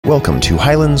Welcome to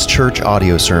Highlands Church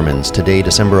Audio Sermons. Today,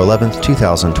 December 11th,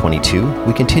 2022,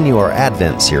 we continue our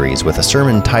Advent series with a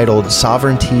sermon titled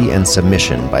Sovereignty and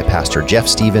Submission by Pastor Jeff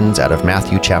Stevens out of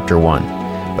Matthew chapter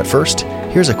 1. But first,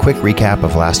 here's a quick recap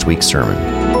of last week's sermon.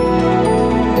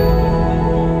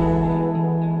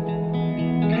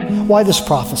 Why this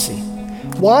prophecy?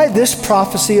 Why this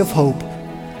prophecy of hope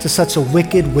to such a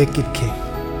wicked king?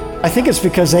 I think it's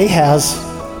because Ahaz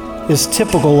is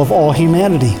typical of all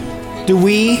humanity. Do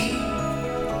we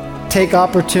take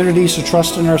opportunities to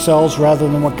trust in ourselves rather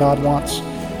than what God wants?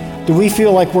 Do we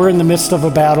feel like we're in the midst of a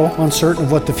battle, uncertain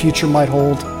of what the future might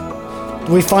hold?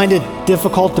 Do we find it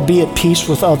difficult to be at peace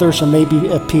with others and maybe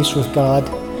at peace with God?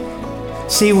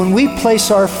 See, when we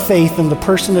place our faith in the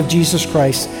person of Jesus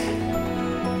Christ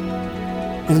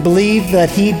and believe that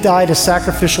He died a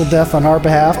sacrificial death on our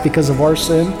behalf because of our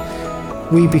sin,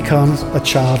 we become a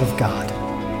child of God.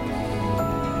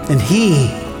 And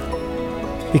He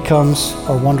becomes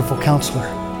our wonderful counselor,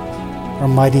 our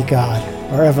mighty God,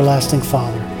 our everlasting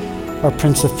Father, our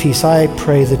Prince of Peace. I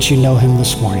pray that you know Him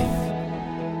this morning.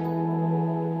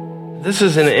 This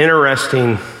is an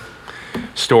interesting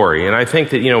story, and I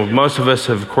think that, most of us,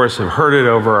 of course, have heard it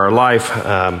over our life.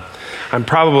 I'm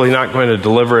probably not going to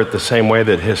deliver it the same way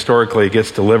that historically it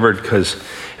gets delivered, because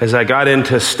as I got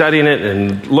into studying it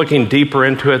and looking deeper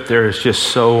into it, there is just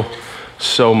so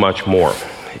much more.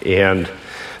 And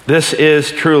this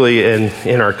is truly,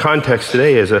 in our context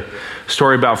today, is a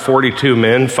story about 42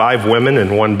 men, 5 women,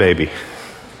 and 1 baby.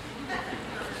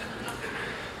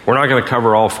 We're not going to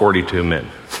cover all 42 men.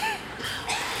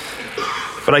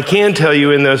 But I can tell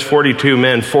you, in those 42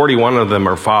 men, 41 of them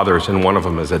are fathers and 1 of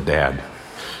them is a dad.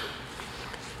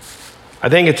 I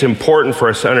think it's important for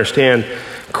us to understand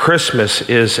Christmas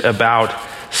is about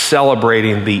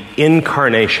celebrating the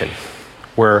incarnation,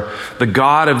 where the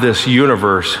God of this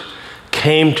universe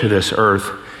came to this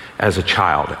earth as a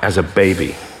child, as a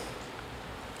baby.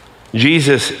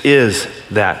 Jesus is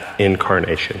that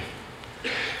incarnation.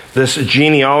 This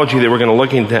genealogy that we're going to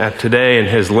look at today and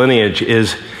his lineage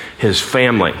is his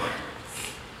family.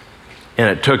 And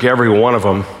it took every one of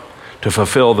them to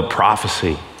fulfill the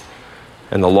prophecy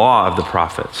and the law of the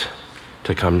prophets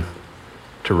to come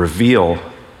to reveal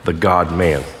the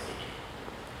God-man.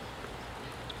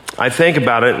 I think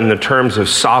about it in the terms of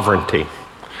sovereignty,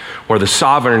 where the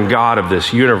sovereign God of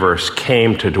this universe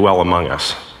came to dwell among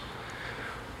us.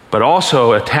 But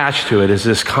also attached to it is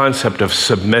this concept of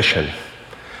submission.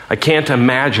 I can't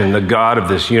imagine the God of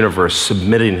this universe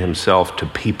submitting himself to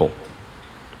people,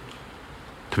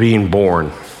 to being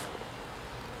born.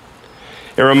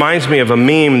 It reminds me of a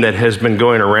meme that has been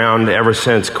going around ever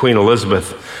since Queen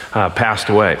Elizabeth passed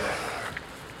away.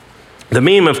 The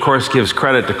meme, of course, gives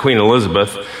credit to Queen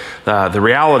Elizabeth. The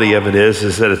reality of it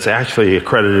is that it's actually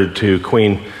accredited to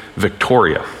Queen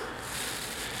Victoria.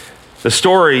 The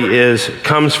story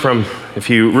comes from, if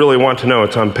you really want to know,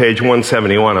 it's on page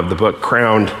 171 of the book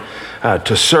Crowned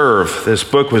to Serve. This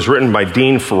book was written by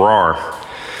Dean Farrar.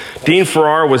 Dean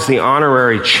Farrar was the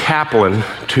honorary chaplain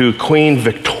to Queen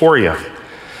Victoria.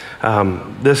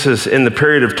 This is in the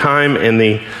period of time in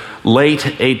the late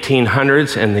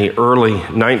 1800s and the early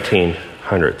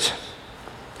 1900s.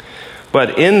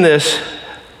 But in this,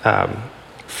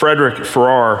 Frederick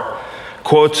Farrar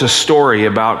quotes a story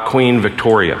about Queen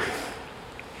Victoria.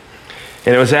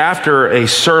 And it was after a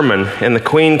sermon, and the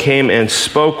Queen came and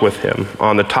spoke with him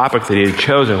on the topic that he had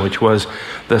chosen, which was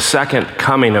the second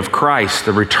coming of Christ,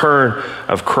 the return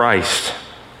of Christ.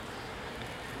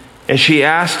 And she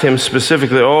asked him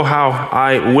specifically, "Oh, how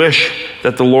I wish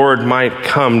that the Lord might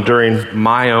come during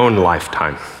my own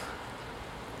lifetime."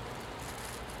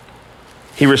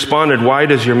 He responded, "Why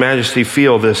does your majesty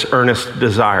feel this earnest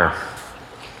desire?"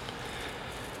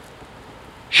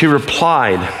 She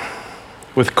replied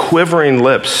with quivering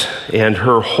lips and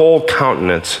her whole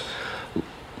countenance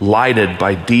lighted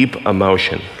by deep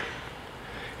emotion.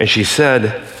 And she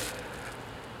said,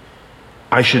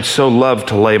 "I should so love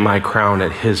to lay my crown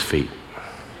at his feet."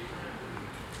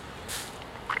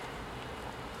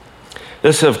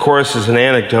 This, of course, is an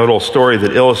anecdotal story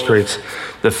that illustrates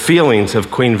the feelings of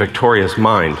Queen Victoria's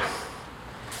mind.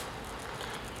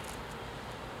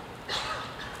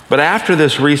 But after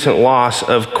this recent loss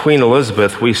of Queen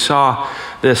Elizabeth, we saw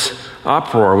this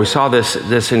uproar. We saw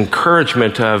this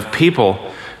encouragement of people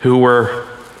who were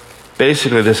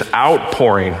basically this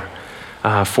outpouring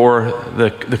for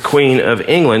the Queen of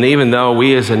England, even though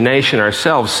we as a nation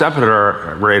ourselves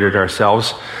separated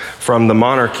ourselves from the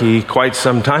monarchy quite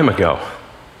some time ago.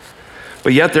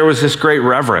 But yet there was this great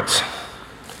reverence.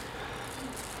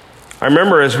 I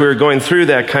remember as we were going through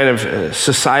that kind of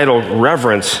societal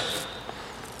reverence,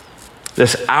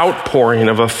 this outpouring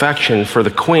of affection for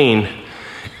the Queen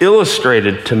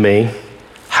illustrated to me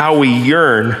how we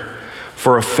yearn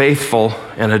for a faithful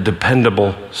and a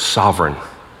dependable sovereign.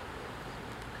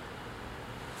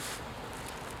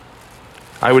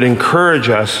 I would encourage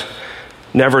us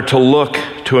never to look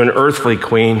to an earthly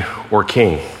queen or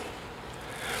king,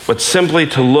 but simply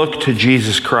to look to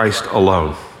Jesus Christ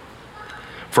alone.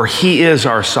 For he is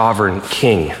our sovereign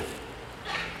king.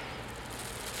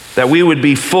 That we would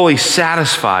be fully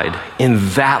satisfied in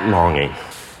that longing.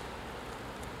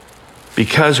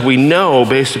 Because we know,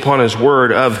 based upon his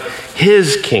word, of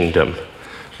his kingdom,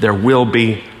 there will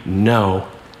be no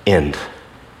end.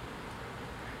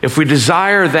 If we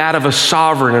desire that of a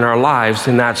sovereign in our lives,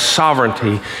 then that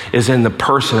sovereignty is in the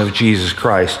person of Jesus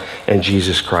Christ and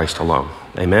Jesus Christ alone.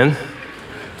 Amen?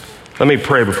 Let me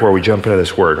pray before we jump into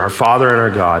this word. Our Father and our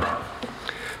God,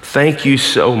 thank you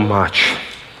so much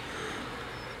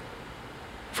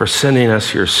for sending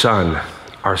us your Son,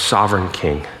 our sovereign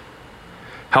King.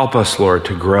 Help us, Lord,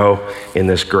 to grow in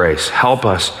this grace. Help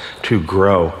us to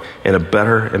grow in a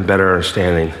better and better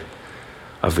understanding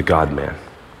of the God-man.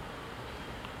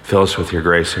 Fill us with your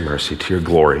grace and mercy to your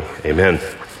glory. Amen.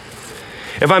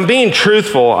 If I'm being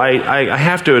truthful, I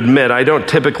have to admit I don't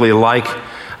typically like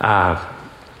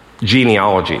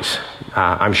genealogies.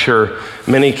 I'm sure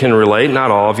many can relate, not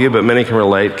all of you, but many can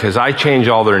relate because I change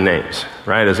all their names,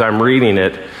 right? As I'm reading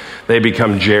it, they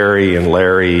become Jerry and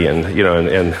Larry and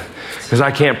because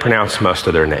I can't pronounce most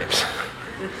of their names.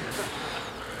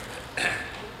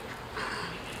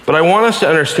 But I want us to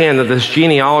understand that this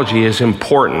genealogy is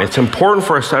important. It's important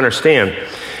for us to understand.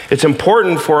 It's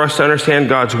important for us to understand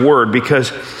God's word because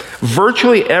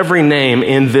virtually every name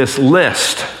in this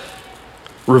list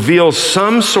reveals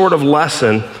some sort of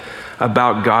lesson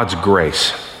about God's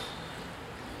grace.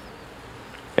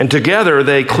 And together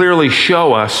they clearly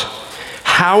show us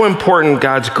how important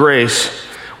God's grace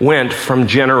went from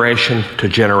generation to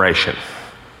generation,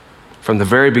 from the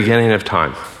very beginning of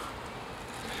time.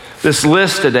 This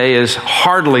list today is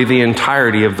hardly the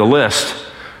entirety of the list,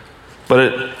 but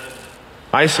it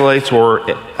isolates or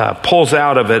pulls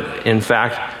out of it, in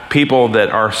fact, people that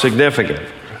are significant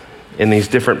in these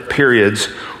different periods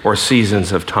or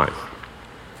seasons of time.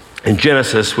 In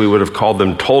Genesis, we would have called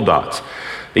them toldots.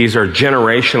 These are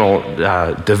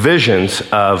generational divisions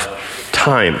of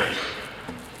time.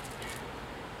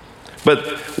 But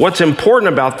what's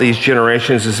important about these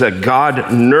generations is that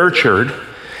God nurtured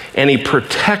and he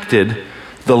protected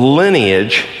the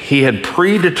lineage he had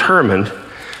predetermined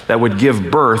that would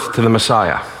give birth to the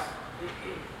Messiah.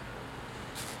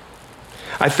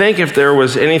 I think if there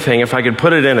was anything, if I could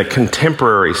put it in a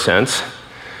contemporary sense,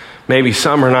 maybe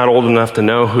some are not old enough to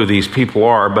know who these people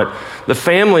are, but the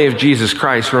family of Jesus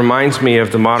Christ reminds me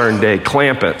of the modern day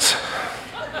Clampetts.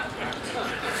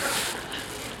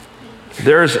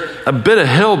 There's a bit of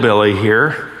hillbilly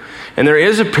here, and there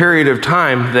is a period of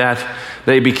time that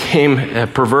they became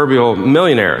proverbial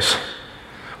millionaires.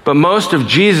 But most of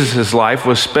Jesus' life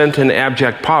was spent in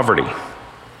abject poverty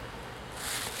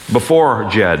before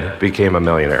Jed became a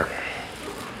millionaire.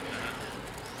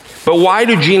 But why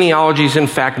do genealogies in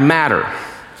fact matter?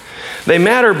 They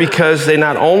matter because they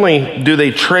not only do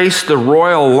they trace the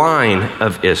royal line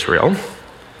of Israel,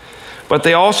 but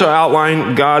they also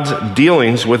outline God's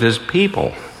dealings with his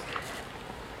people.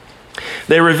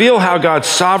 They reveal how God's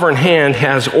sovereign hand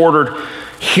has ordered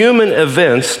human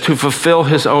events to fulfill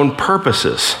his own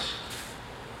purposes,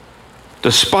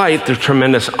 despite the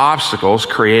tremendous obstacles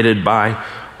created by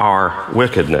our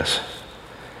wickedness.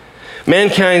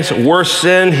 Mankind's worst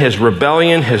sin, his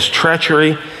rebellion, his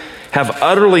treachery, have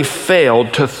utterly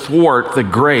failed to thwart the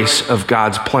grace of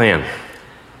God's plan.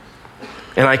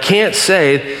 And I can't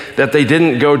say that they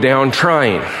didn't go down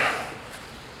trying,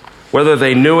 whether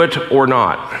they knew it or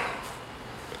not.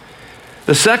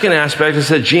 The second aspect is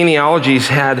that genealogies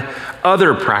had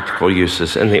other practical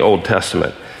uses in the Old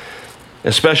Testament.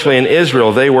 Especially in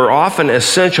Israel, they were often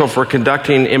essential for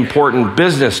conducting important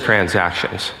business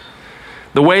transactions.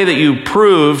 The way that you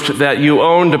proved that you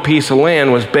owned a piece of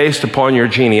land was based upon your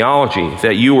genealogy,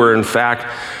 that you were in fact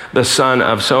the son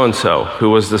of so-and-so, who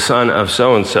was the son of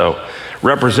so-and-so,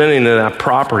 representing that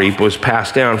property was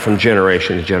passed down from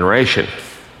generation to generation.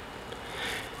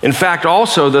 In fact,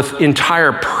 also the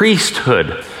entire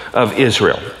priesthood of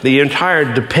Israel, the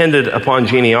entire depended upon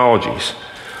genealogies.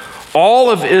 All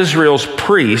of Israel's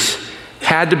priests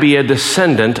had to be a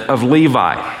descendant of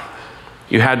Levi.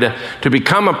 You had to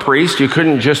become a priest, you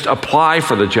couldn't just apply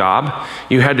for the job.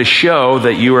 You had to show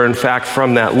that you were in fact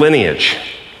from that lineage.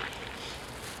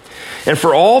 And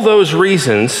for all those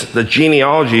reasons, the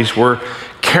genealogies were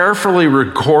carefully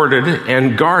recorded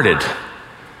and guarded.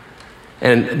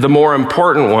 And the more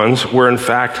important ones were, in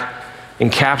fact,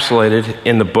 encapsulated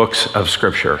in the books of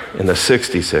Scripture, in the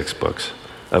 66 books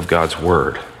of God's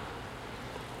Word.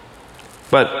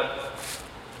 But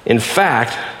in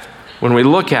fact, when we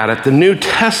look at it, the New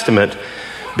Testament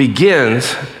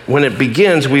begins,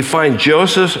 we find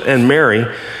Joseph and Mary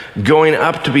going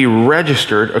up to be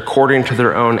registered according to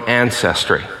their own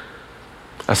ancestry,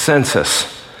 a census,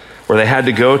 where they had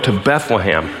to go to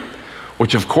Bethlehem,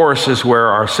 which of course is where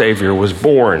our Savior was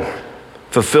born,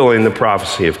 fulfilling the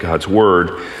prophecy of God's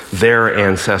Word, their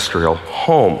ancestral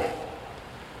home.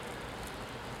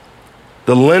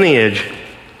 The lineage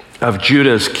of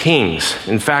Judah's kings.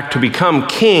 In fact, to become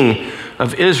king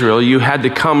of Israel, you had to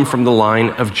come from the line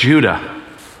of Judah.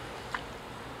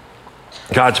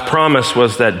 God's promise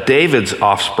was that David's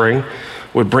offspring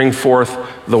would bring forth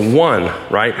the one,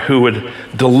 right, who would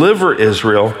deliver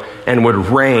Israel and would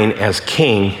reign as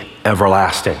king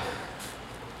everlasting.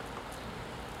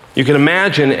 You can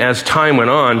imagine as time went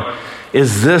on,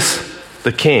 is this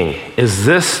the king? Is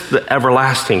this the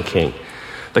everlasting king?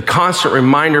 The constant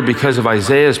reminder because of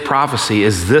Isaiah's prophecy,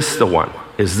 is this the one?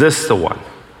 Is this the one?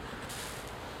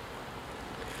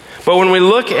 But when we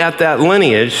look at that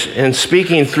lineage and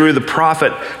speaking through the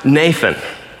prophet Nathan,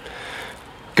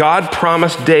 God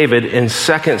promised David in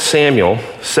 2 Samuel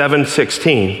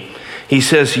 7:16, he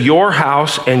says, "Your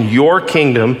house and your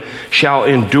kingdom shall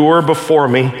endure before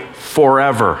me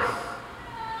forever."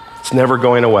 It's never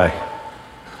going away.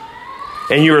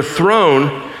 "And your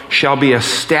throne shall be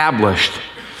established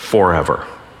forever."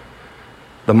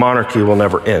 The monarchy will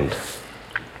never end.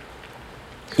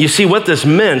 You see, what this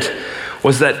meant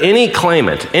was that any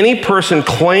claimant, any person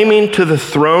claiming to the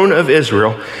throne of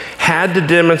Israel, had to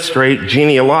demonstrate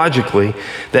genealogically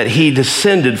that he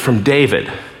descended from David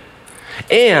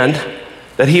and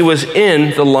that he was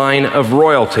in the line of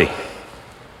royalty.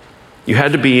 You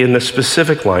had to be in the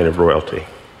specific line of royalty.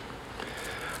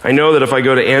 I know that if I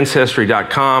go to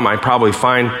Ancestry.com, I probably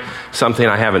find something.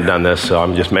 I haven't done this, so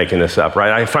I'm just making this up,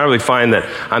 right? I probably find that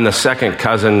I'm the second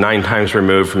cousin 9 times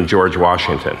removed from George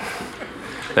Washington.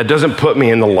 That doesn't put me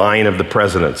in the line of the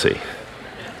presidency.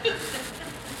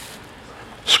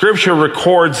 Scripture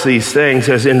records these things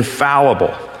as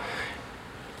infallible.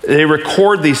 They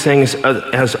record these things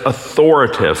as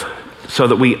authoritative so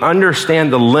that we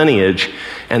understand the lineage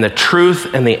and the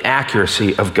truth and the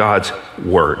accuracy of God's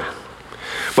Word.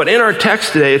 But in our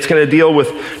text today, it's going to deal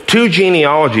with 2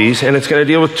 genealogies and it's going to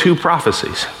deal with 2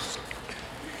 prophecies.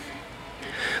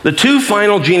 The 2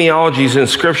 final genealogies in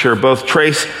Scripture both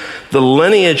trace the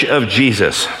lineage of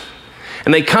Jesus.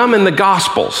 And they come in the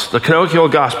Gospels, the canonical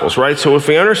Gospels, right? So if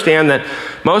we understand that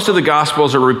most of the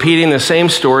Gospels are repeating the same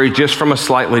story just from a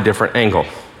slightly different angle.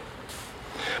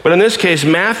 But in this case,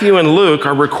 Matthew and Luke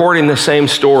are recording the same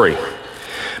story.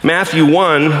 Matthew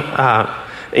 1,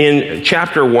 in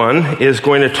chapter 1, is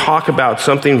going to talk about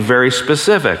something very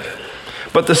specific.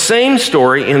 But the same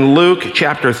story in Luke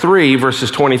chapter 3,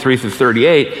 verses 23 through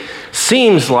 38,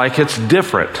 seems like it's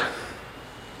different.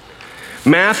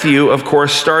 Matthew, of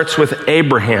course, starts with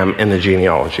Abraham in the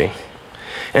genealogy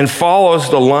and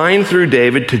follows the line through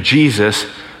David to Jesus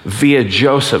via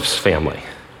Joseph's family.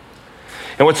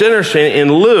 And what's interesting,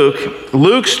 in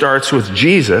Luke starts with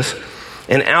Jesus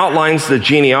and outlines the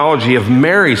genealogy of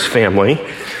Mary's family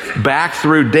back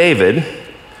through David,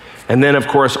 and then, of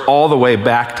course, all the way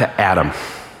back to Adam.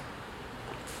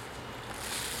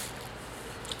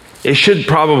 It should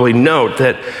probably note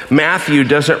that Matthew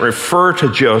doesn't refer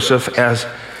to Joseph as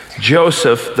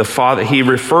Joseph the father. He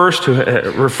refers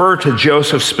to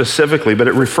Joseph specifically, but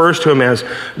it refers to him as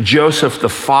Joseph the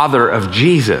father of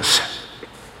Jesus.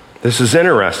 This is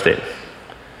interesting.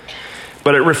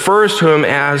 But it refers to him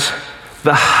as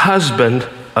the husband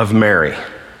of Mary.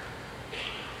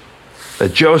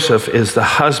 That Joseph is the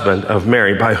husband of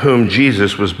Mary by whom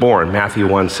Jesus was born, Matthew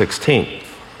 1:16.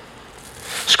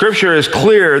 Scripture is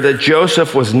clear that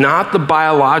Joseph was not the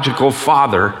biological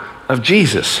father of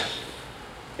Jesus.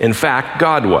 In fact,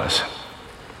 God was.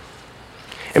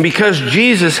 And because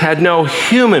Jesus had no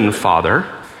human father,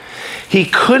 he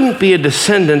couldn't be a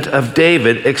descendant of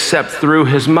David except through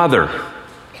his mother.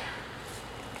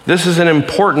 This is an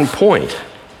important point.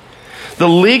 The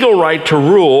legal right to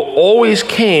rule always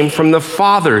came from the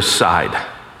father's side.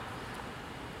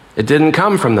 It didn't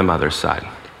come from the mother's side.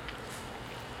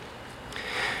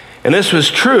 And this was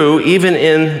true even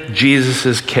in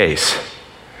Jesus' case,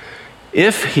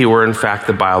 if he were in fact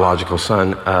the biological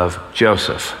son of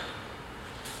Joseph.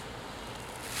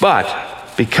 But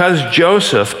because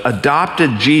Joseph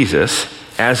adopted Jesus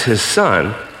as his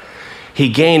son, he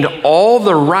gained all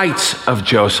the rights of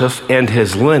Joseph and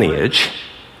his lineage,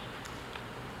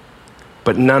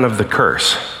 but none of the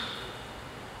curse.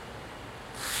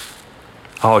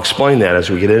 I'll explain that as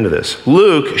we get into this.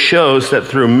 Luke shows that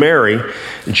through Mary,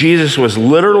 Jesus was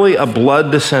literally a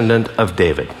blood descendant of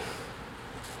David,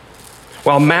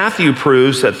 while Matthew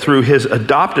proves that through his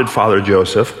adopted father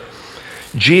Joseph,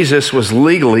 Jesus was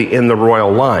legally in the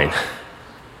royal line,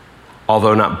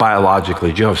 although not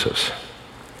biologically Joseph's.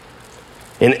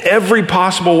 In every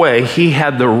possible way, he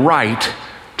had the right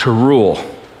to rule.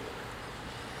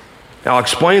 Now, I'll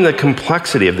explain the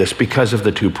complexity of this because of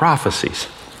the two prophecies.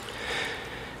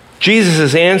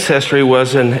 Jesus' ancestry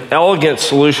was an elegant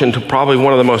solution to probably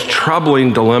one of the most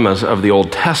troubling dilemmas of the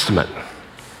Old Testament.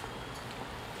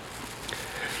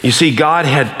 You see, God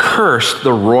had cursed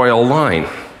the royal line.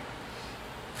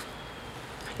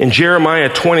 In Jeremiah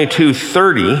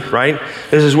 22:30, right,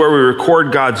 this is where we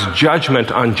record God's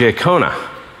judgment on Jeconiah,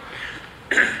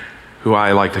 who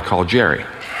I like to call Jerry.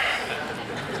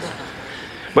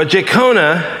 But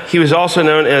Jeconiah, he was also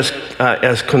known as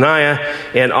Coniah,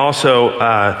 and also,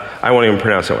 I won't even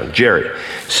pronounce that one, Jerry.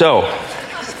 So,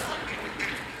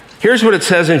 here's what it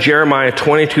says in Jeremiah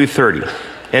 22:30.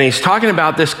 And he's talking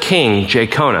about this king,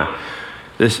 Jeconiah.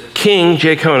 This king,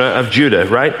 Jeconiah of Judah,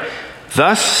 right?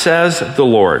 Thus says the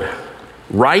Lord,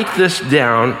 write this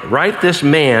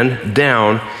man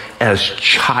down as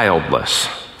childless,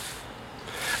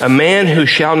 a man who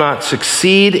shall not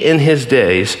succeed in his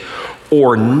days,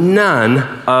 or none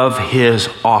of his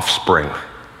offspring.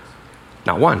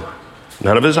 Not one,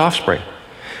 none of his offspring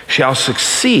shall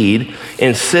succeed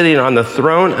in sitting on the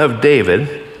throne of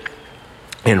David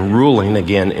and ruling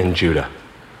again in Judah.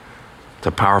 It's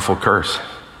a powerful curse.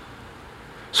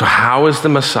 So how is the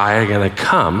Messiah going to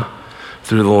come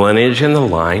through the lineage and the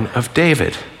line of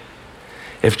David?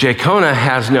 If Jeconiah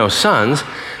has no sons,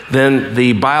 then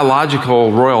the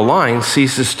biological royal line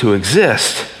ceases to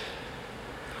exist.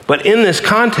 But in this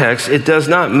context, it does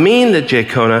not mean that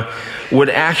Jeconiah would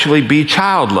actually be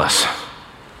childless,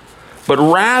 but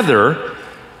rather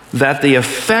that the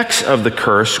effects of the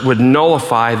curse would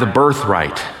nullify the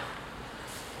birthright.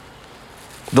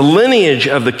 The lineage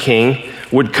of the king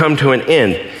would come to an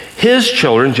end. His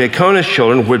children, Jeconiah's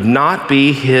children, would not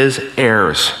be his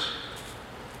heirs.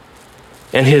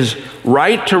 And his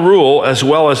right to rule, as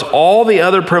well as all the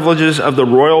other privileges of the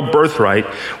royal birthright,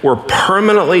 were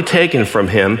permanently taken from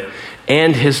him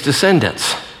and his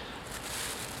descendants.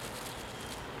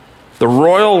 The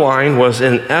royal line was,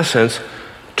 in essence,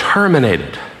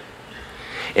 terminated.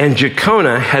 And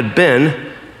Jeconiah had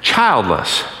been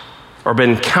childless, or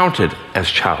been counted as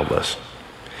childless.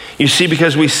 You see,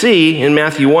 because we see in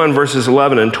Matthew 1, verses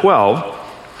 11 and 12,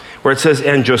 where it says,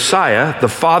 and Josiah, the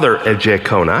father of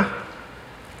Jeconiah,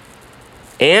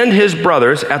 and his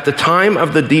brothers at the time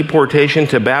of the deportation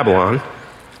to Babylon,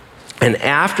 and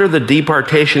after the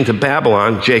deportation to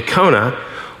Babylon, Jeconiah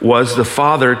was the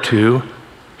father to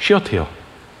Shealtiel.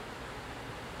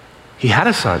 He had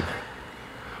a son,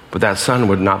 but that son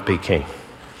would not be king.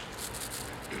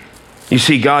 You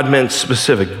see, God meant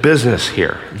specific business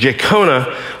here.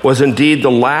 Jeconiah was indeed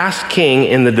the last king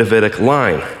in the Davidic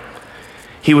line.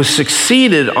 He was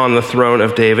succeeded on the throne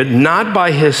of David, not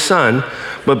by his son,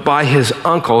 but by his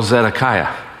uncle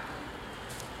Zedekiah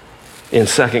in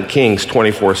 2 Kings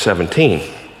 24:17.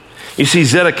 You see,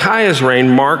 Zedekiah's reign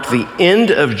marked the end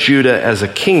of Judah as a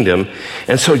kingdom,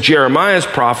 and so Jeremiah's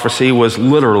prophecy was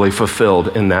literally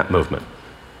fulfilled in that movement.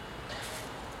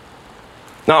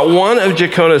 Not one of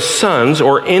Jeconiah's sons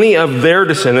or any of their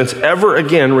descendants ever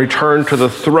again returned to the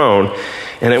throne,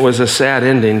 and it was a sad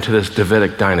ending to this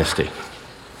Davidic dynasty.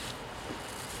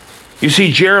 You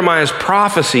see, Jeremiah's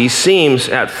prophecy seems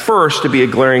at first to be a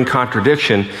glaring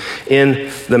contradiction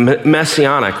in the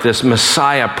messianic, this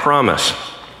Messiah promise.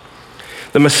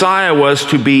 The Messiah was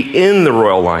to be in the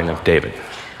royal line of David.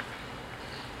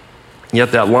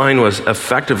 Yet that line was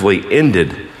effectively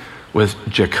ended with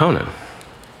Jeconiah.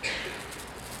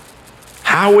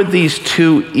 How would these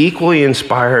two equally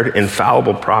inspired,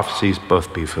 infallible prophecies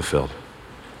both be fulfilled?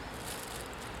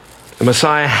 The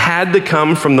Messiah had to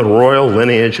come from the royal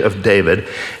lineage of David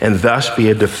and thus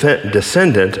be a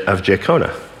descendant of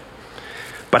Jeconiah.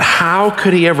 But how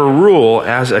could he ever rule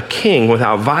as a king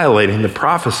without violating the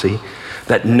prophecy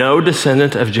that no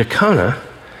descendant of Jeconiah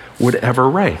would ever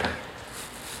reign?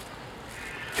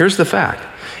 Here's the fact.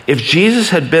 If Jesus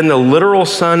had been the literal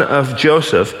son of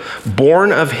Joseph,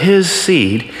 born of his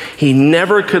seed, he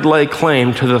never could lay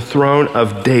claim to the throne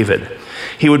of David.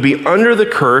 He would be under the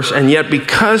curse, and yet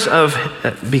because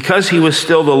he was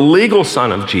still the legal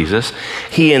son of Jesus,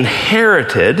 he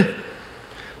inherited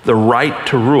the right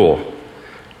to rule.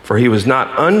 For he was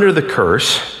not under the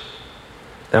curse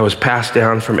that was passed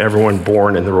down from everyone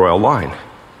born in the royal line.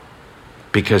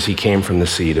 because he came from the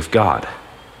seed of God,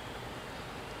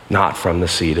 not from the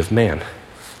seed of man.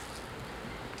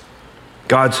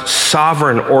 God's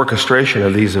sovereign orchestration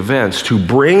of these events to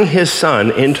bring his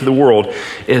son into the world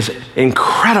is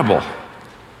incredible.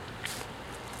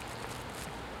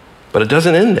 But it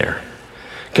doesn't end there.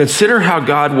 Consider how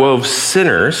God wove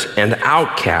sinners and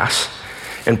outcasts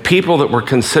and people that were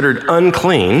considered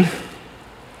unclean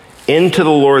into the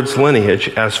Lord's lineage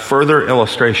as further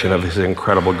illustration of his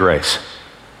incredible grace.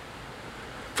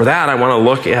 For that, I want to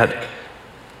look at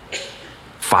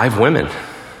 5 women.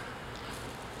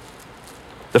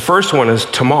 The first one is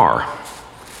Tamar.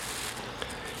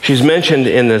 She's mentioned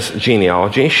in this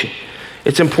genealogy.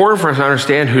 It's important for us to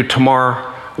understand who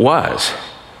Tamar was.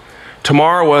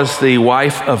 Tamar was the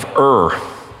wife of Ur.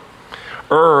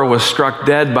 Ur was struck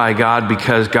dead by God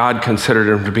because God considered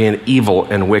him to be an evil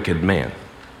and wicked man.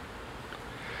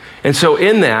 And so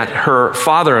in that, her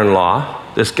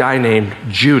father-in-law, this guy named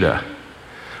Judah,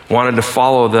 wanted to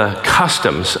follow the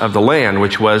customs of the land,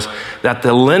 which was that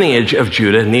the lineage of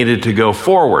Judah needed to go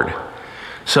forward.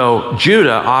 So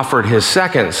Judah offered his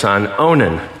second son,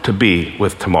 Onan, to be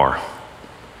with Tamar.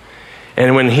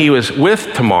 And when he was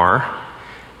with Tamar,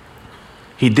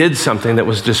 he did something that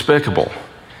was despicable.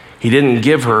 He didn't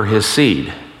give her his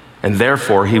seed, and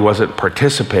therefore he wasn't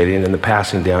participating in the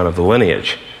passing down of the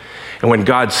lineage. And when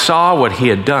God saw what he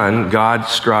had done, God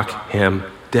struck him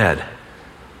dead.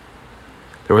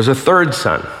 There was a third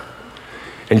son,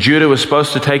 and Judah was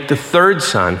supposed to take the third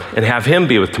son and have him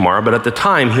be with Tamar, but at the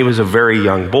time he was a very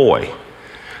young boy.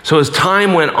 So as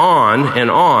time went on and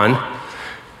on,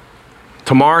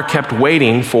 Tamar kept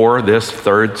waiting for this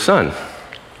third son.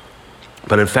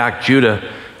 But in fact,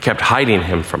 Judah kept hiding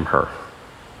him from her.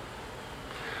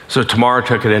 So Tamar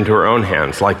took it into her own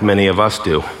hands, like many of us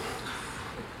do.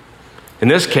 In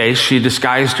this case, she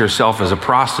disguised herself as a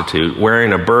prostitute.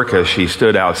 Wearing a burqa, she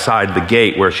stood outside the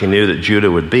gate where she knew that Judah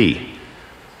would be.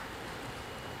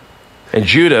 And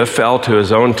Judah fell to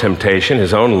his own temptation,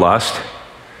 his own lust,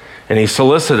 and he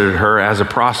solicited her as a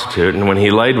prostitute, and when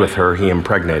he laid with her, he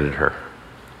impregnated her.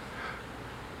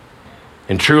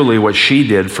 And truly, what she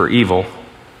did for evil,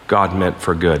 God meant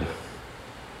for good.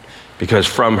 Because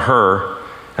from her,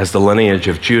 as the lineage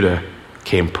of Judah,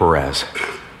 came Perez.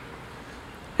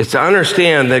 It's to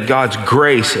understand that God's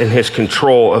grace and his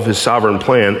control of his sovereign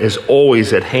plan is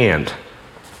always at hand.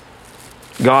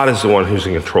 God is the one who's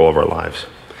in control of our lives.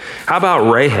 How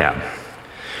about Rahab?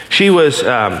 She was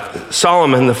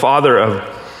Solomon, the father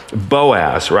of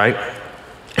Boaz, right?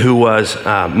 Who was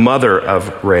mother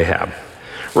of Rahab.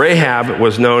 Rahab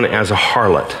was known as a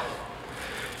harlot.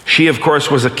 She, of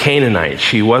course, was a Canaanite.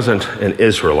 She wasn't an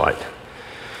Israelite.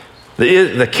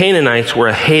 The Canaanites were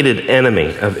a hated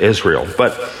enemy of Israel,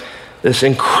 but this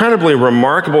incredibly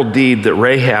remarkable deed that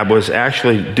Rahab was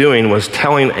actually doing was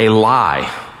telling a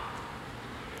lie.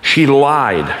 She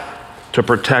lied to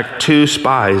protect 2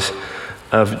 spies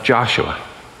of Joshua.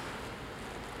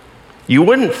 You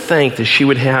wouldn't think that she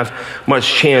would have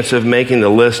much chance of making the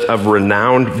list of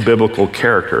renowned biblical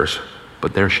characters,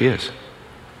 but there she is.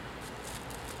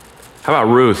 How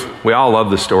about Ruth? We all love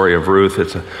the story of Ruth.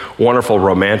 It's a wonderful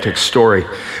romantic story.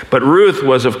 But Ruth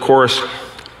was, of course,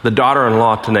 the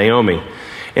daughter-in-law to Naomi.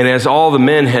 And as all the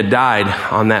men had died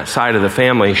on that side of the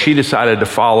family, she decided to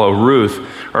follow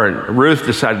Ruth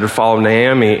decided to follow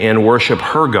Naomi and worship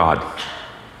her God.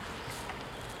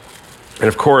 And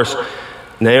of course,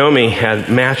 Naomi had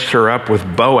matched her up with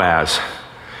Boaz.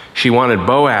 She wanted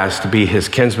Boaz to be his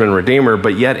kinsman redeemer,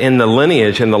 but yet in the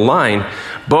lineage, in the line,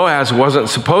 Boaz wasn't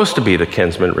supposed to be the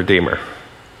kinsman redeemer.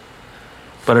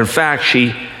 But in fact,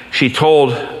 she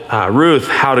told Ruth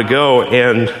how to go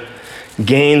and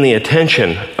gain the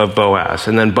attention of Boaz.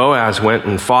 And then Boaz went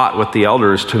and fought with the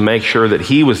elders to make sure that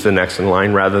he was the next in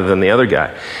line rather than the other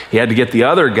guy. He had to get the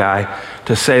other guy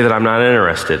to say that I'm not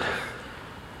interested.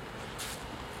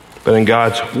 But in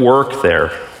God's work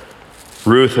there,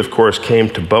 Ruth, of course, came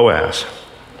to Boaz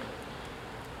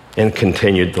and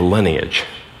continued the lineage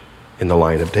in the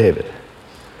line of David.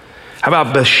 How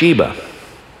about Bathsheba,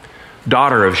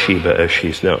 daughter of Sheba, as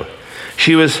she's known?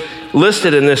 She was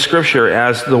listed in this scripture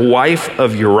as the wife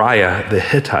of Uriah the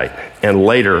Hittite and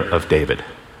later of David.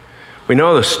 We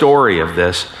know the story of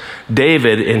this.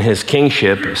 David, in his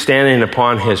kingship, standing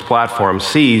upon his platform,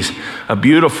 sees a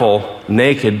beautiful,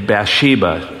 naked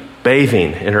Bathsheba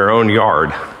bathing in her own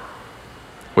yard,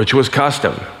 which was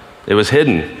custom. It was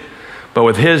hidden. But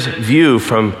with his view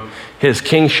from his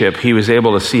kingship, he was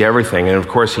able to see everything. And of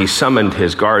course, he summoned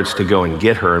his guards to go and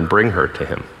get her and bring her to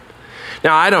him.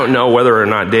 Now, I don't know whether or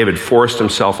not David forced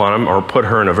himself on him or put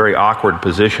her in a very awkward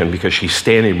position because she's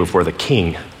standing before the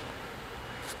king.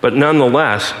 But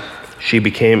nonetheless, she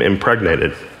became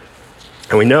impregnated.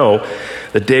 And we know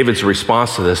that David's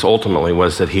response to this ultimately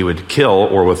was that he would kill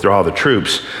or withdraw the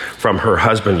troops from her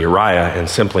husband Uriah and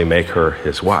simply make her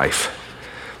his wife.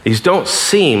 These don't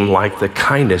seem like the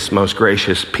kindest, most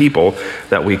gracious people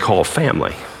that we call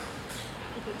family,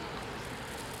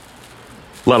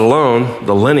 let alone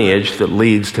the lineage that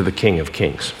leads to the King of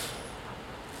Kings.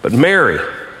 But Mary,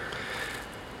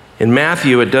 in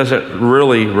Matthew, it doesn't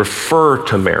really refer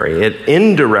to Mary. It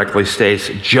indirectly states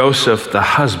Joseph, the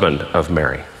husband of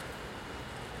Mary.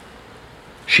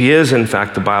 She is, in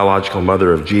fact, the biological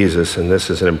mother of Jesus, and this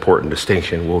is an important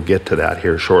distinction. We'll get to that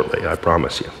here shortly, I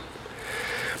promise you.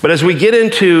 But as we get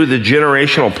into the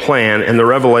generational plan and the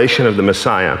revelation of the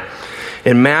Messiah,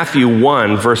 in Matthew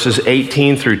 1, verses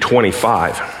 18 through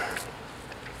 25,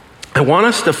 I want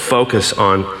us to focus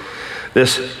on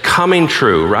this coming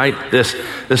true, right? This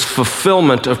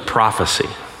fulfillment of prophecy.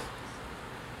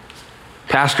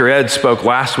 Pastor Ed spoke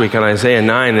last week on Isaiah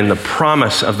 9 and the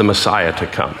promise of the Messiah to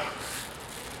come.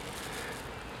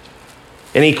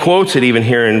 And he quotes it even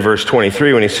here in verse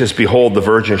 23 when he says, "Behold, the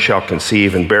virgin shall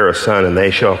conceive and bear a son, and they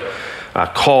shall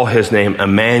call his name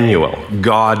Emmanuel,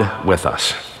 God with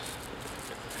us."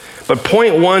 But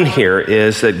point one here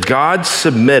is that God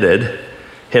submitted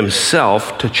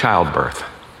himself to childbirth.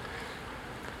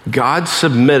 God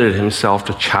submitted himself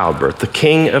to childbirth. The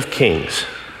King of Kings,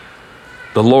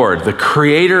 the Lord, the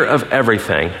creator of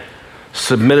everything,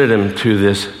 submitted him to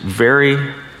this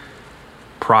very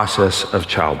process of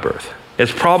childbirth.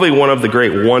 It's probably one of the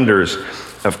great wonders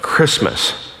of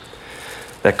Christmas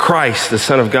that Christ, the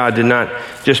Son of God, did not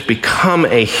just become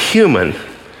a human,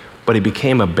 but he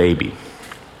became a baby.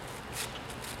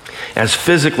 As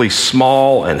physically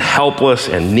small and helpless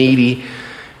and needy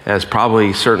as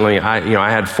probably certainly I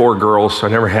had 4 girls, so I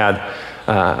never had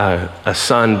a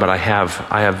son, but I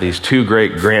have these 2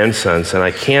 great grandsons, and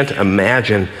I can't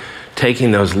imagine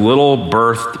taking those little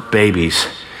birthed babies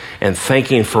and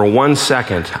thinking for 1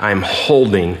 second, I'm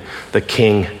holding the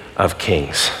King of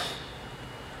Kings,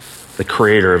 the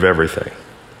creator of everything.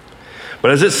 But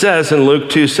as it says in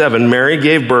Luke 2:7, Mary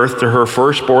gave birth to her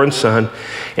firstborn son,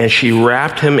 and she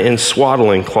wrapped him in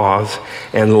swaddling cloths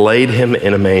and laid him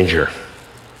in a manger.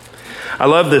 I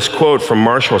love this quote from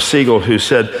Marshall Siegel, who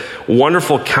said,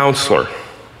 "Wonderful Counselor,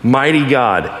 Mighty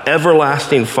God,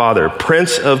 Everlasting Father,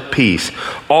 Prince of Peace,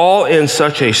 all in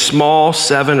such a small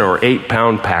 7 or 8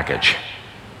 pound package."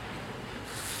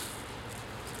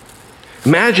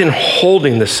 Imagine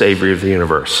holding the Savior of the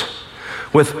universe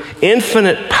with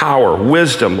infinite power,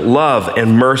 wisdom, love,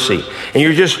 and mercy, and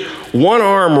you're just one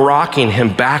arm rocking him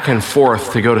back and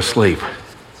forth to go to sleep.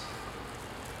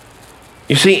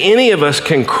 You see, any of us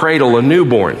can cradle a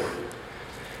newborn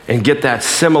and get that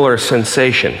similar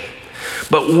sensation.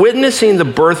 But witnessing the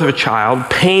birth of a child,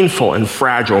 painful and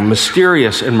fragile,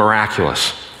 mysterious and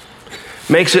miraculous,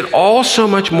 makes it all so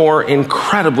much more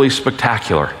incredibly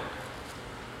spectacular.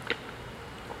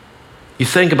 You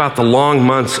think about the long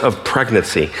months of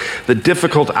pregnancy, the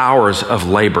difficult hours of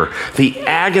labor, the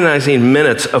agonizing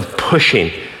minutes of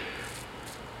pushing.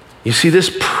 You see, this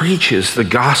preaches the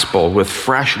gospel with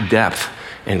fresh depth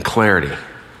and clarity.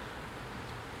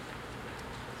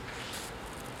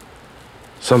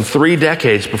 Some 3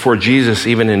 decades before Jesus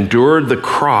even endured the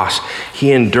cross,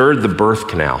 he endured the birth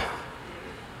canal.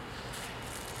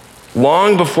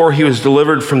 Long before he was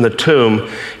delivered from the tomb,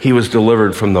 he was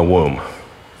delivered from the womb.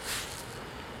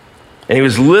 And he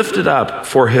was lifted up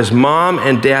for his mom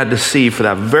and dad to see for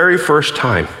that very first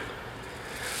time.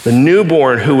 The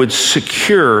newborn who would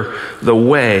secure the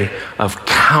way of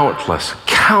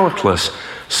countless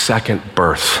second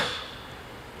births.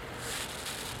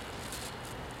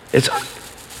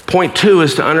 Point 2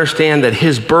 is to understand that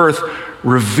his birth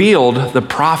revealed the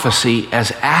prophecy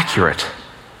as accurate.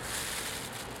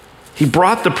 He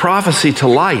brought the prophecy to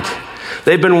light.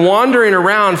 They've been wandering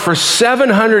around for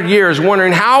 700 years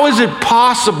wondering, how is it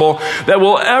possible that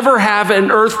we'll ever have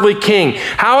an earthly king?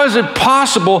 How is it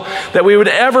possible that we would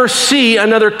ever see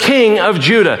another king of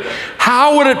Judah?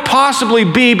 How would it possibly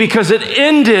be, because it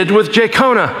ended with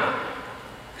Jeconiah?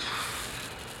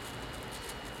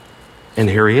 And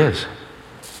here he is.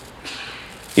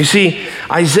 You see,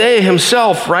 Isaiah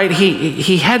himself, right,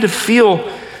 he had to feel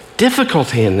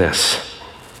difficulty in this.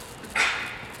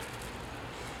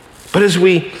 But as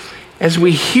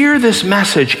we hear this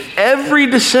message every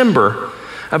December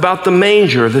about the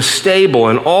manger, the stable,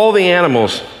 and all the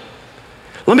animals,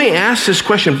 let me ask this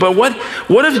question, but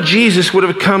what if Jesus would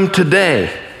have come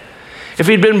today? If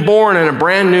he'd been born in a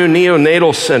brand new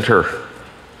neonatal center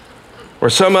or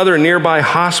some other nearby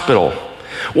hospital?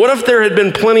 What if there had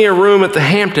been plenty of room at the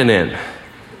Hampton Inn?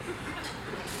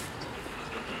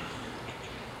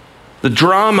 The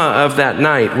drama of that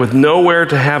night with nowhere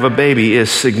to have a baby is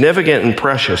significant and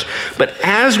precious. But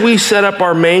as we set up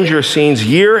our manger scenes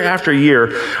year after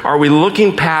year, are we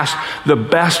looking past the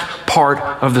best part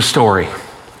of the story?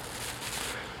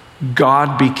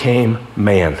 God became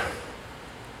man.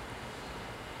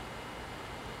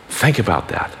 Think about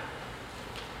that.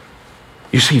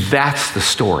 You see, that's the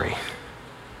story.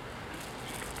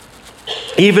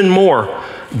 Even more,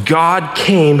 God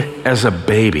came as a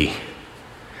baby.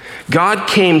 God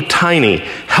came tiny,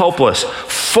 helpless,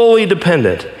 fully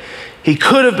dependent. He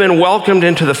could have been welcomed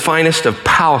into the finest of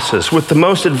palaces with the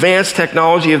most advanced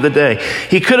technology of the day.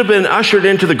 He could have been ushered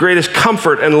into the greatest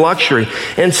comfort and luxury,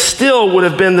 and still would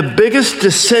have been the biggest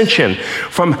dissension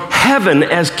from heaven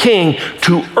as king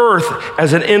to earth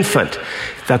as an infant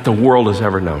that the world has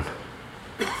ever known.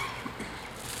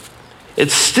 It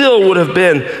still would have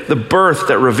been the birth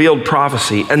that revealed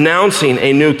prophecy, announcing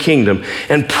a new kingdom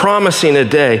and promising a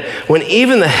day when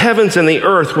even the heavens and the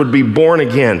earth would be born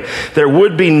again. There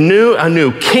would be a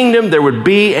new kingdom. There would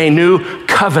be a new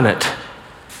covenant.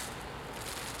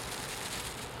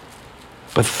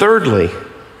 But thirdly,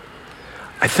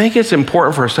 I think it's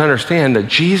important for us to understand that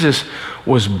Jesus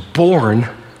was born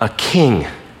a king.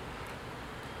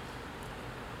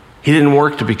 He didn't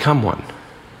work to become one,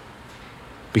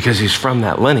 because he's from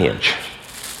that lineage.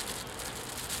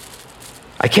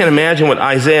 I can't imagine what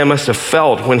Isaiah must have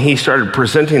felt when he started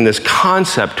presenting this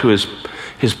concept to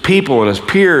his people and his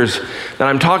peers, that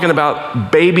I'm talking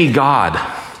about baby God.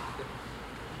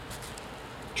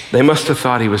 They must have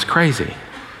thought he was crazy.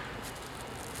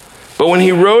 But when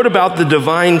he wrote about the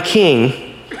divine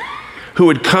king who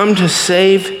would come to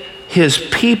save his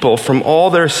people from all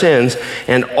their sins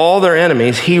and all their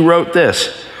enemies, he wrote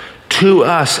this: "To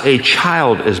us a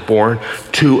child is born,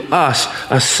 to us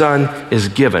a son is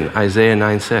given." Isaiah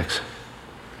 9:6.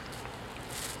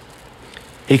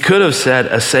 He could have said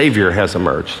a savior has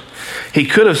emerged. He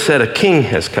could have said a king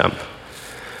has come.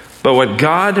 But what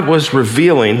God was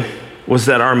revealing was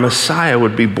that our Messiah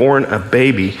would be born a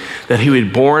baby, that he would be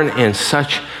born in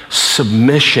such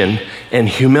submission and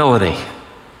humility.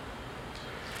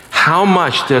 How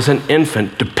much does an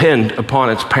infant depend upon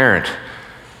its parent?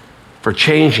 For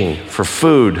changing, for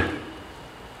food,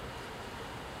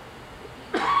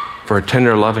 for a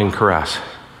tender, loving caress.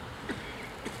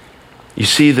 You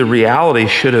see, the reality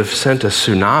should have sent a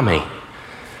tsunami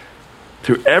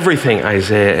through everything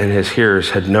Isaiah and his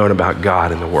hearers had known about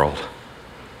God in the world.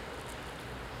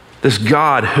 This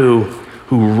God who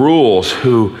rules,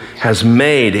 who has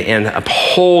made and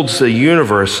upholds the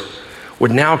universe,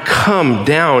 would now come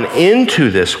down into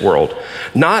this world,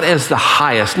 not as the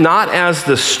highest, not as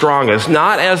the strongest,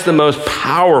 not as the most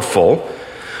powerful,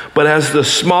 but as the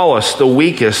smallest, the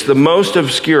weakest, the most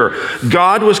obscure.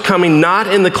 God was coming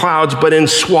not in the clouds, but in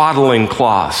swaddling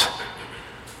cloths.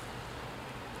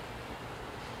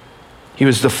 He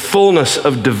was the fullness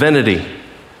of divinity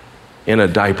in a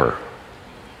diaper.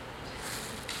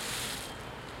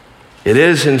 It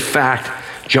is, in fact,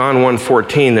 John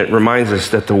 1:14 that reminds us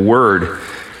that the Word,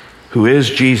 who is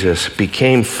Jesus,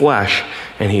 became flesh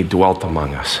and he dwelt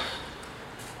among us.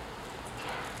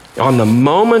 On the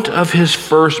moment of his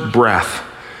first breath,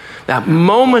 that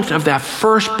moment of that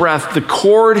first breath, the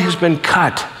cord has been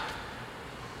cut.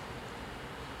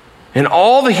 And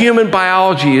all the human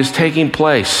biology is taking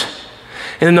place.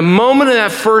 And in the moment of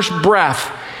that first breath,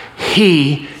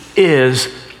 he is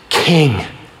king.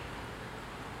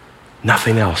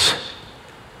 Nothing else.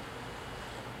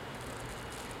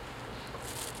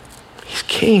 He's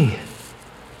king.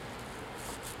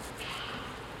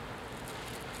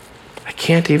 I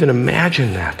can't even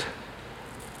imagine that.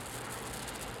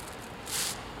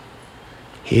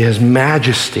 He has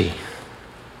majesty,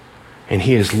 and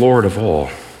he is Lord of all.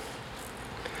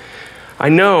 I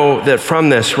know that from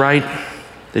this, right,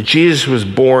 that Jesus was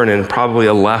born in probably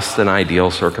a less than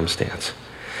ideal circumstance,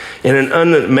 in an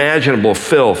unimaginable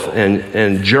filth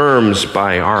and germs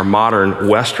by our modern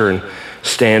Western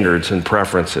standards and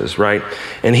preferences, right?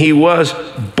 And he was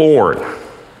born.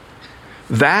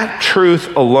 That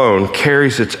truth alone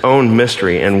carries its own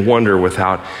mystery and wonder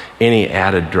without any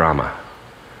added drama.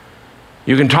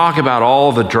 You can talk about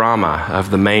all the drama of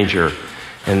the manger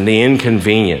and the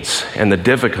inconvenience and the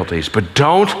difficulties, but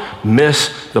don't miss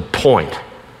the point.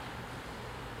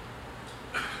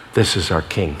 This is our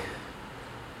King.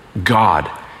 God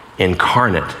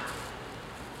incarnate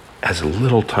as a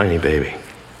little tiny baby.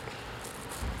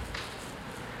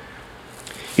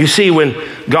 You see, when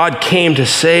God came to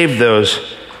save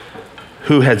those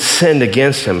who had sinned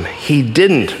against him, he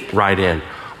didn't ride in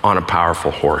on a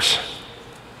powerful horse,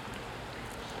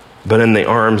 but in the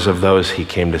arms of those he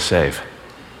came to save.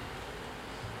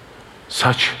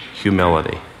 Such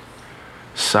humility,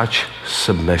 such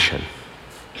submission.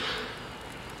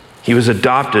 He was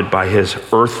adopted by his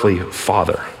earthly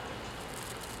father.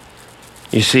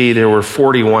 You see, there were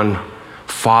 41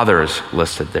 fathers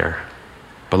listed there.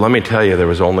 But let me tell you, there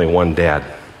was only one dad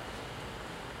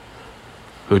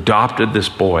who adopted this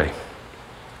boy.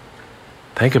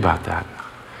 Think about that.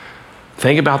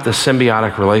 Think about the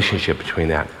symbiotic relationship between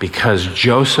that. Because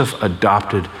Joseph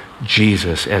adopted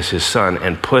Jesus as his son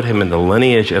and put him in the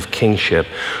lineage of kingship,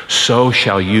 so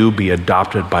shall you be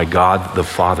adopted by God the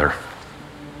Father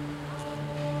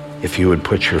if you would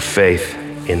put your faith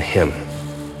in him.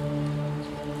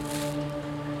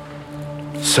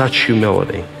 Such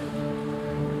humility.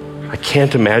 I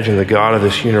can't imagine the God of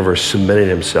this universe submitting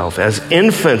himself. As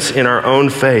infants in our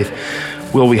own faith,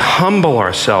 will we humble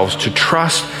ourselves to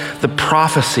trust the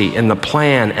prophecy and the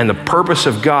plan and the purpose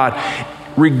of God,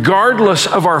 regardless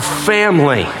of our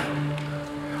family,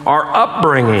 our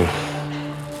upbringing?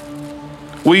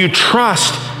 Will you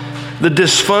trust the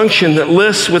dysfunction that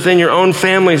lists within your own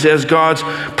families as God's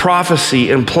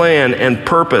prophecy and plan and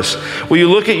purpose? Will you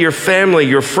look at your family,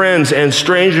 your friends, and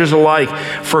strangers alike?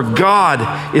 For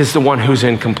God is the one who's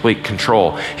in complete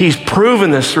control. He's proven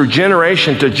this through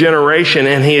generation to generation,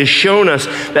 and he has shown us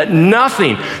that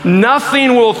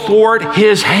nothing will thwart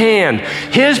his hand.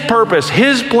 His purpose,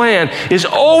 his plan is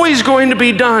always going to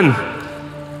be done.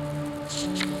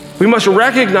 We must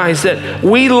recognize that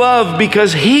we love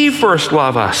because he first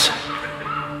loved us.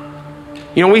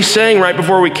 You know, we sang right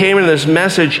before we came into this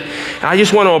message, and I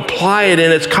just want to apply it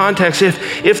in its context.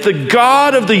 If the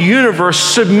God of the universe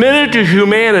submitted to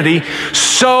humanity,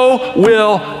 so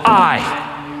will I.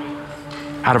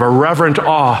 Out of a reverent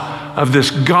awe of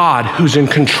this God who's in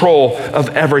control of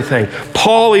everything.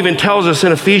 Paul even tells us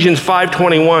in Ephesians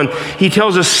 5:21, he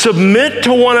tells us, submit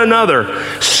to one another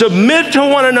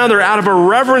out of a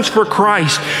reverence for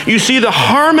Christ. You see, the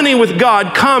harmony with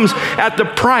God comes at the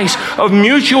price of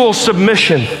mutual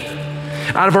submission.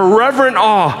 Out of a reverent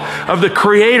awe of the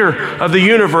creator of the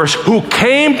universe who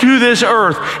came to this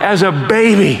earth as a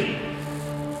baby.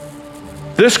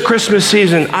 This Christmas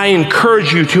season, I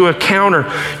encourage you to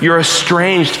encounter your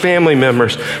estranged family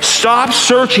members. Stop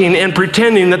searching and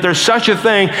pretending that there's such a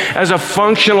thing as a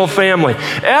functional family.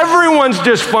 Everyone's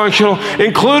dysfunctional,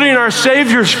 including our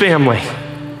Savior's family.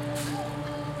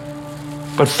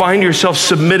 But find yourself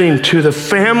submitting to the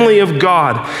family of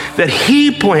God that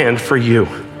he planned for you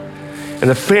and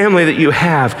the family that you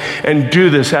have, and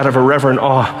do this out of a reverent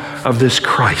awe of this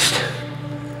Christ.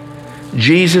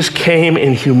 Jesus came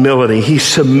in humility. He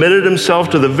submitted himself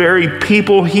to the very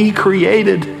people he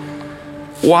created.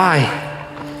 Why?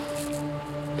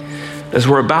 As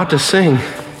we're about to sing,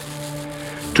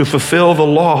 to fulfill the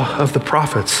law of the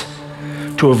prophets.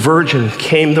 To a virgin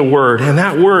came the word, and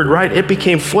that word, right, it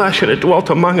became flesh and it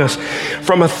dwelt among us.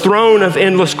 From a throne of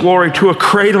endless glory to a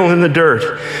cradle in the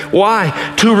dirt. Why?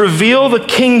 To reveal the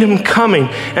kingdom coming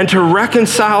and to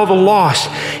reconcile the lost.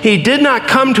 He did not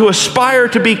come to aspire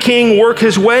to be king, work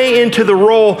his way into the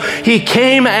role. He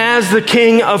came as the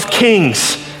King of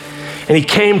Kings, and he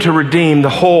came to redeem the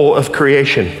whole of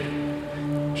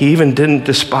creation. He even didn't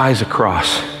despise a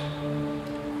cross.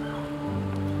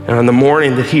 And on the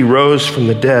morning that he rose from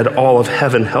the dead, all of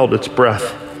heaven held its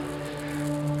breath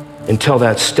until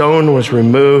that stone was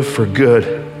removed for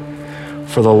good,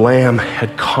 for the Lamb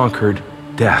had conquered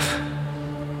death.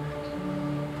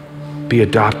 Be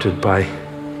adopted by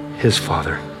his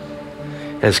Father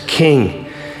as King,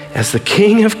 as the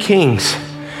King of Kings.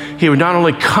 He would not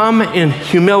only come in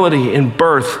humility in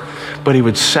birth, but he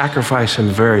would sacrifice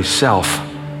his very self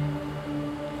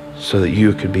so that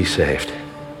you could be saved.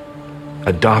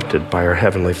 Adopted by our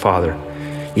Heavenly Father.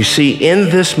 You see,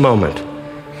 in this moment,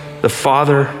 to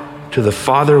the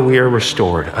Father we are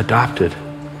restored, adopted.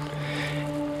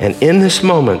 And in this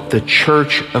moment, the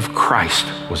church of Christ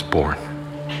was born.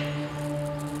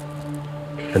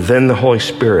 And then the Holy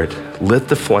Spirit lit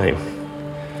the flame.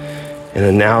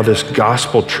 And now this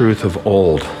gospel truth of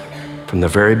old, from the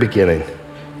very beginning,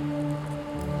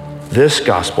 this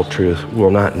gospel truth will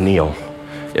not kneel.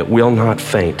 It will not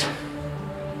faint.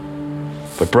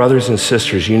 But brothers and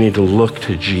sisters, you need to look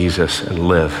to Jesus and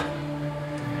live.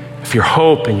 If your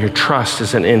hope and your trust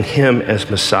isn't in him as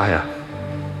Messiah,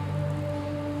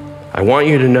 I want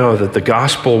you to know that the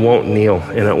gospel won't kneel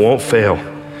and it won't fail.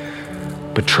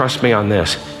 But trust me on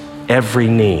this, every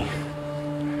knee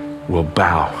will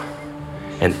bow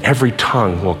and every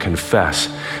tongue will confess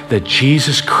that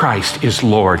Jesus Christ is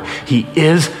Lord. He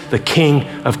is the King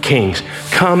of Kings.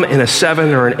 Come in a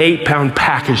 7 or an 8 pound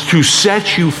package to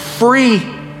set you free.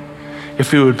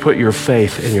 if you would put your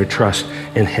faith and your trust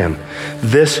in him.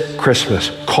 This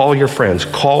Christmas, call your friends,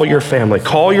 call your family,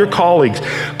 call your colleagues,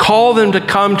 call them to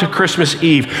come to Christmas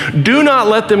Eve. Do not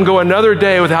let them go another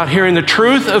day without hearing the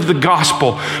truth of the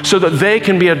gospel so that they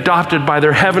can be adopted by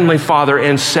their heavenly Father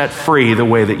and set free the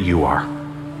way that you are.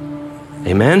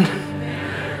 Amen?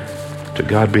 To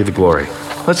God be the glory.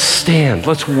 Let's stand.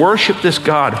 Let's worship this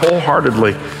God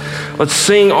wholeheartedly. Let's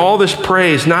sing all this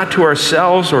praise, not to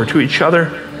ourselves or to each other,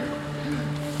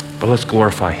 but let's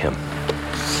glorify him.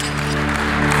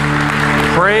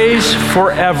 Praise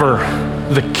forever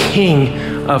the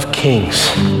King of Kings.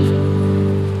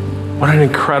 What an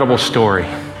incredible story.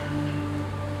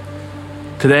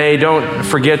 Today, don't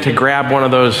forget to grab one of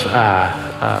those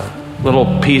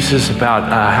little pieces about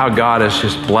how God has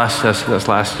just blessed us in this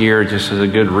last year, just as a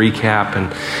good recap.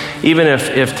 And even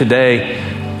if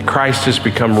today Christ has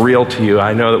become real to you,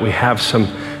 I know that we have some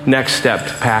next step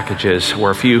packages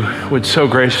where if you would so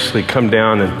graciously come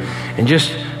down and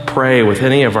just pray with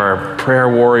any of our prayer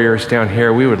warriors down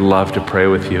here, we would love to pray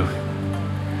with you.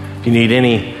 If you need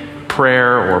any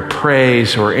prayer or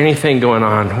praise or anything going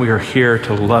on, we are here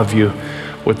to love you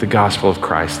with the gospel of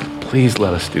Christ. Please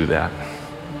let us do that.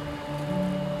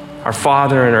 Our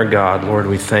Father and our God, Lord,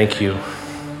 we thank you,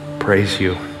 praise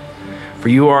you, for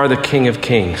you are the King of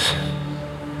Kings.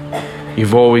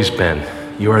 You've always been.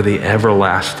 You are the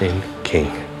everlasting King.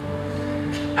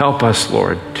 Help us,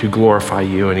 Lord, to glorify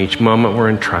you in each moment we're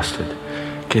entrusted,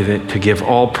 to give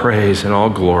all praise and all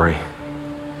glory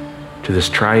to this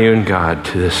triune God,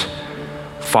 to this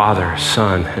Father,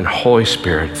 Son, and Holy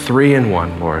Spirit, three in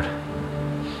one, Lord.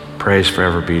 Praise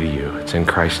forever be to you. It's in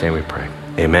Christ's name we pray.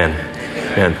 Amen.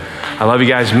 Amen. I love you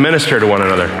guys. Minister to one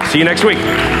another. See you next week.